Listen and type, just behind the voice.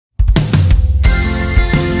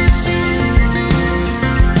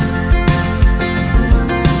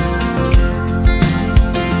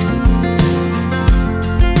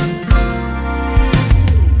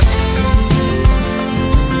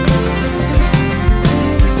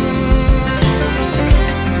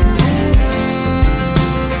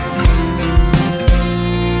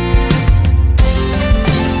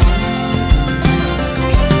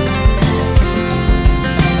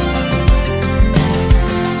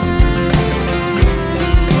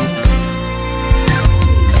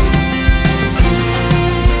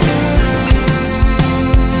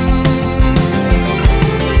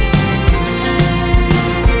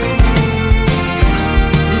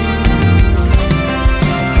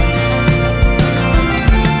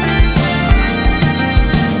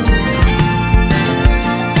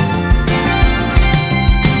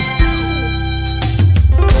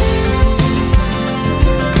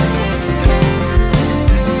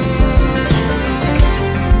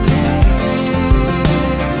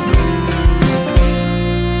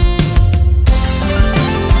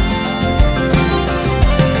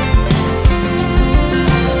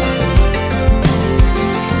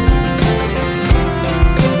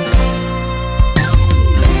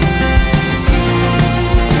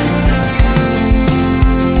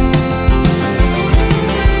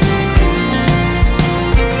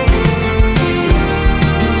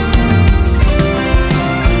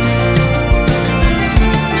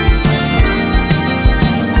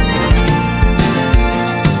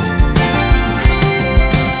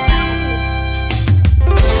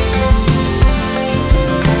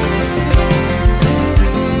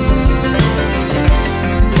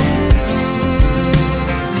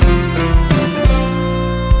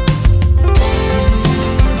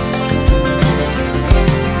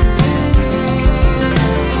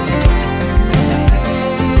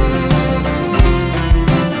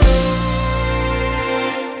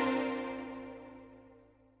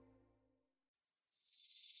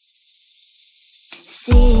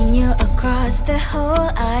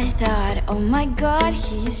oh my God,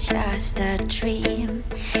 he's just a dream.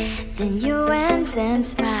 Then you went and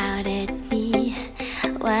smiled at me,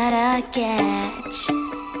 what a catch.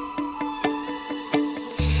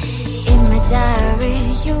 In my diary,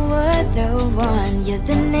 you were the one, you're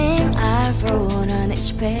the name I wrote on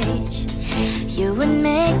each page. You would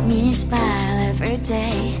make me smile every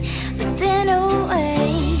day, but then oh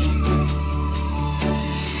wait,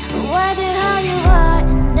 what the hell you are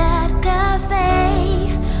in that cafe,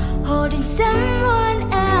 holding someone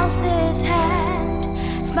else's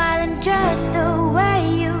hand, smiling just the way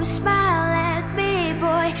you smile at me,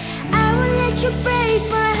 boy. I will let you break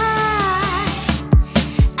my heart.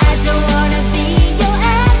 I don't wanna be your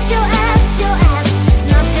ex, your ex, your ex.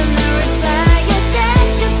 Not gonna reply your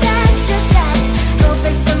text, your text, your text. Go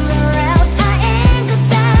play somewhere else, I ain't got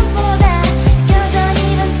time for that. Girl, don't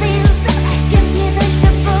even feel so, gives me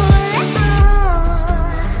vegetable.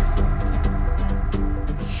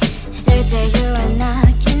 Third day you are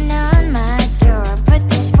knocking on my door, but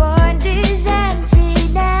this phone is empty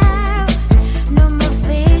now. No more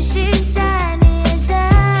faces, sun is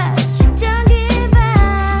out, you don't give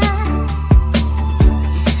up.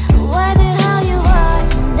 What the hell you are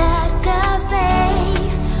in that cafe,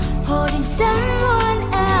 holding someone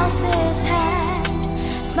else's hand,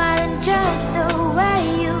 smiling just the way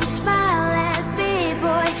you smile at me,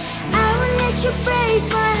 boy. I will let you break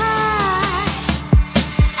my heart.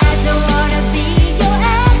 I don't wanna be your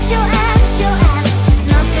ex, your ex, your ex.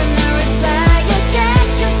 Not gonna reply your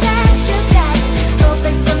text, your text, your text. Go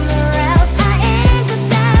play somewhere else, I ain't got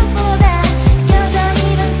time for that. Girl, don't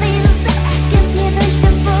even feel so, gives me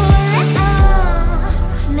vegetable.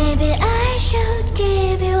 Maybe I should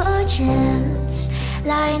give you a chance.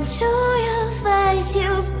 Lying to your face,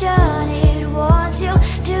 you've done it once, you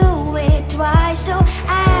do it twice, so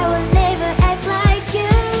I will never act like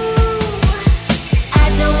you. I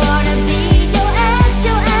don't wanna be your ex,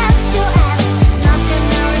 your ex, your ex. Not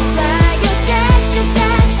gonna reply your text, your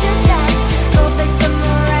text, your text. Go play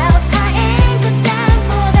somewhere else, I ain't got time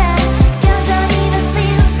for that. Girl, don't even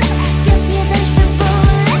feel so, gives me vegetable.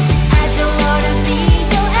 I don't wanna be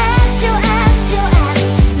your ex, your ex, your ex.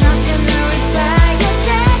 Not gonna reply your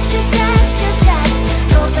text, your text, your text.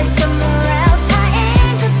 Go play somewhere else, I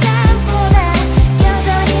ain't got time for that. Girl,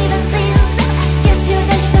 don't even feel so, gives you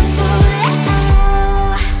vegetable.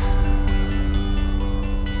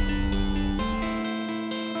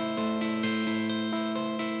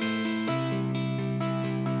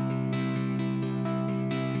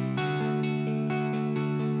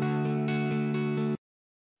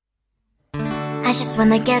 I just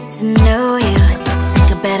wanna get to know you,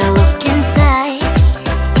 take a better look inside.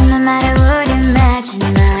 No matter what,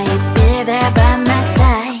 imagine now you'd be there by my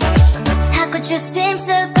side. How could you seem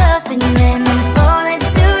so perfect, made me fall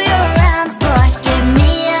into your arms, boy? Give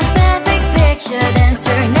me a perfect picture, then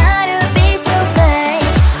turn out to be so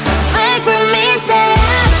fake. Wait for me, say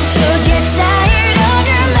haven't you get tired of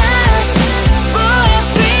your mask? Full of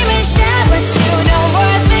scream and shout, but you don't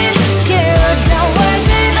worth it, you don't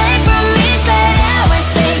worth it. Wait for me, say I would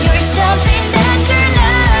say you're something that you're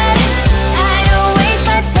not.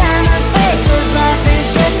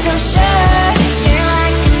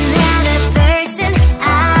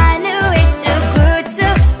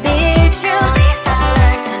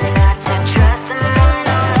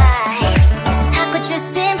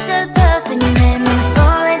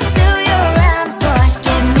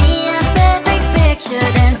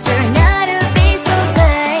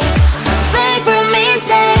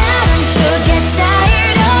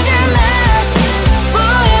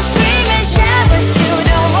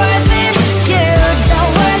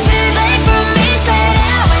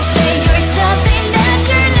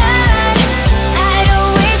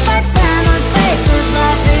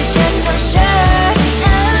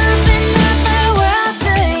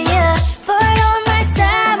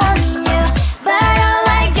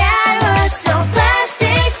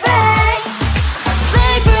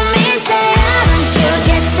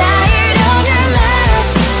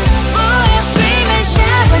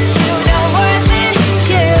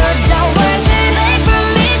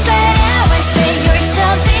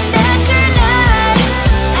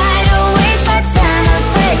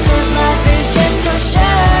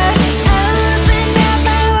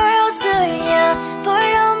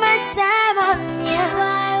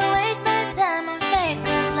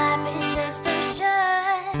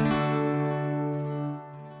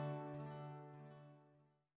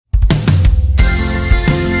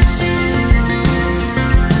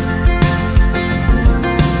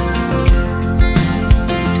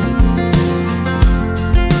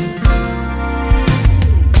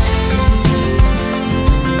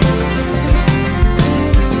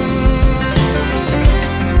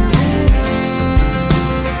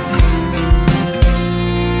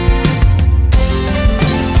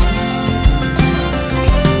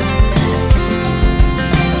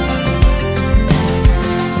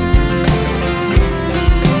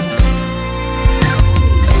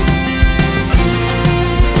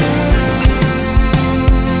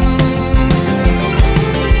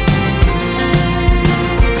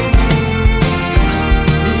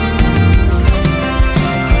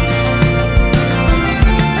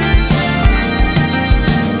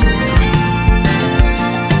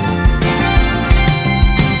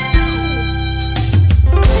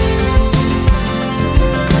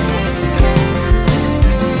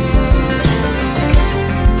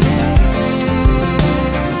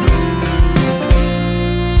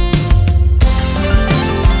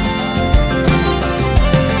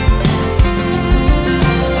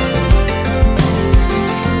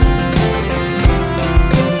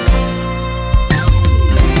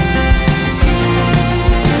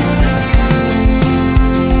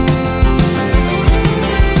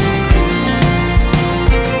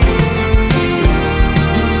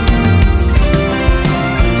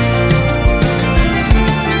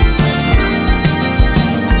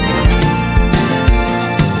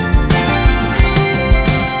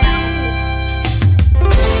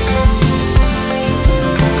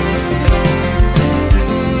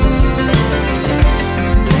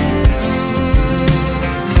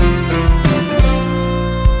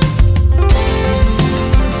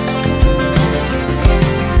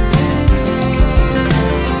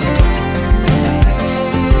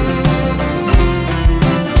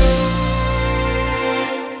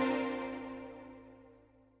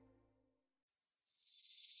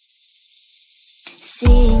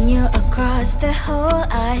 Seeing you across the hall,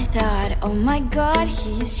 I thought, oh my god,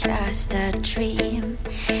 he's just a dream.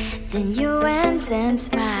 Then you went and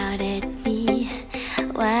smiled at me,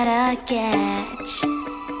 what a catch.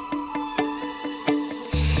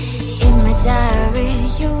 In my diary,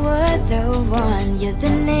 you were the one, you're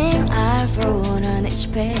the name I wrote on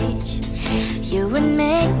each page. You would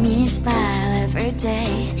make me smile every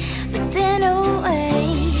day, but then oh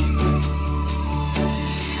wait,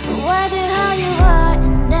 why the hell you are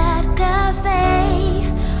in that cafe,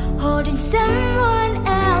 holding someone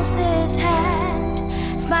else's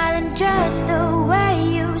hand, smiling just the way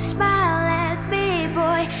you smile at me,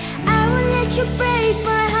 boy. I will let you break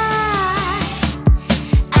my heart.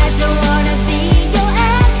 I don't wanna be your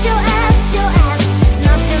ex, your ex, your ex.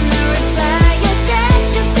 Not gonna reply your text,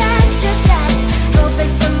 your text, your text. Go play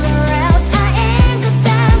somewhere else, I ain't got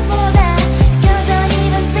time for that. You don't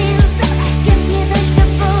even feel so, guess you dodged the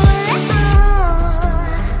bullet.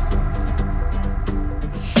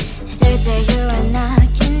 Third day you are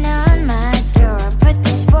knocking on my door, but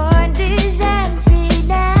this world is empty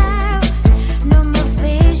now. No more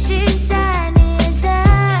fishes, sun is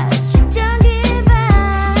out, you don't give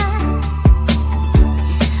up.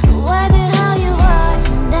 Why the hell you are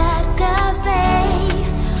in that cafe,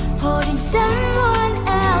 holding someone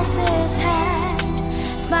else's hand,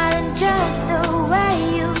 smiling just the way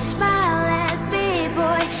you smile at me,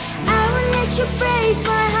 boy. I will let you break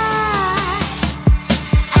my heart.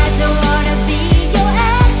 I don't wanna be your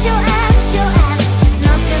ex, your ex, your ex.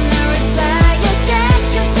 Not gonna reply your text,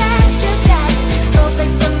 your text, your text. Go play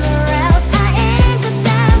somewhere else, I ain't got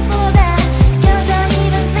time for that. You don't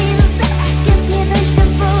even feel so, guess you dodged the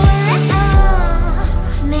bullet.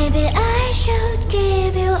 Maybe I should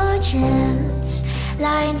give you a chance.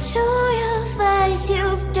 Lying to your face,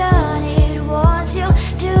 you've done it once, you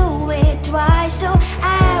do it twice, so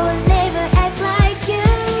I will never act like you.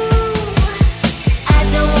 I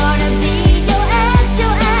don't wanna be your ex,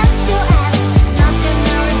 your ex, your ex. Not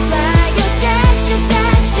gonna reply your text, your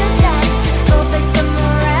text, your text. Go play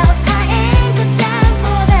somewhere else, I ain't got time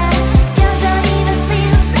for that. You don't even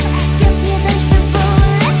feel so, guess you dodged the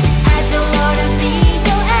bullet. I don't wanna be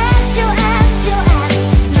your ex, your ex, your ex.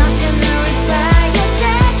 Not gonna reply your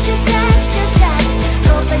text, your text, your text.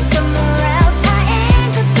 Go play somewhere else, I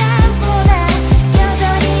ain't got time for that. You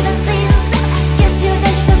don't even feel so, guess you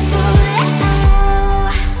dodged the bullet.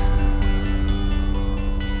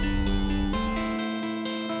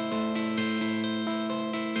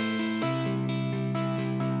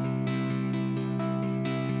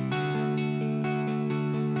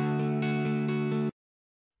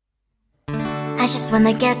 I just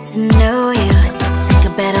wanna get to know you, take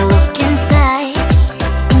a better look inside.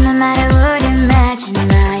 No matter what, imagine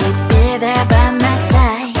now you'd be there by my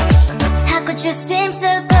side. How could you seem so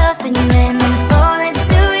perfect, you made me fall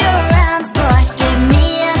into your arms, boy. Give me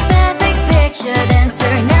a perfect picture, then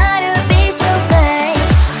turn out